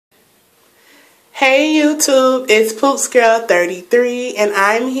Hey YouTube, it's Poops Girl 33 and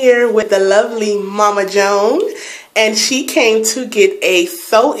I'm here with the lovely Mama Joan, and she came to get a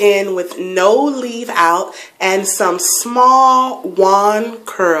sew-in with no leave out and some small wand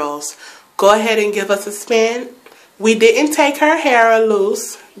curls. Go ahead and give us a spin. We didn't take her hair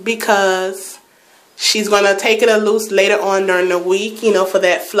loose because she's going to take it loose later on during the week, you know, for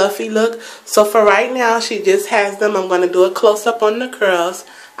that fluffy look. So for right now, she just has them. I'm going to do a close-up on the curls.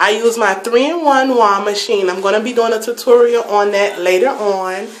 I use my 3-in-1 wand machine. I'm going to be doing a tutorial on that later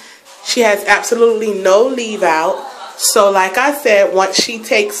on. She has absolutely no leave out. So like I said, once she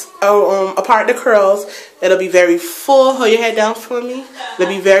takes apart the curls, it'll be very full. Hold your head down for me.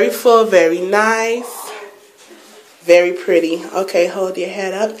 It'll be very full, very nice, very pretty. Okay, hold your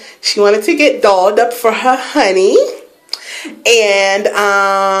head up. She wanted to get dolled up for her honey. And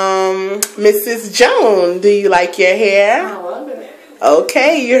Mrs. Joan, do you like your hair? I love it.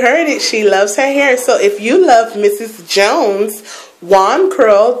 Okay, you heard it. She loves her hair. So if you love Mrs. Jones' wand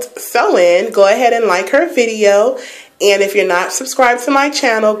curled sew-in, go ahead and like her video. And if you're not subscribed to my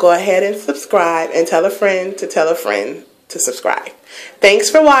channel, go ahead and subscribe and tell a friend to subscribe.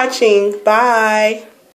 Thanks for watching. Bye.